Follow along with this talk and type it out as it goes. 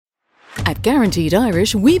At Guaranteed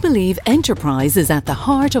Irish, we believe enterprise is at the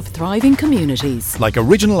heart of thriving communities. Like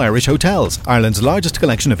Original Irish Hotels, Ireland's largest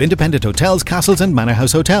collection of independent hotels, castles and manor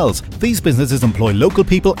house hotels. These businesses employ local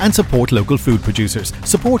people and support local food producers.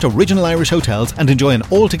 Support Original Irish Hotels and enjoy an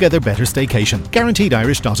altogether better staycation.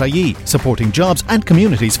 GuaranteedIrish.ie, supporting jobs and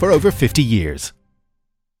communities for over 50 years.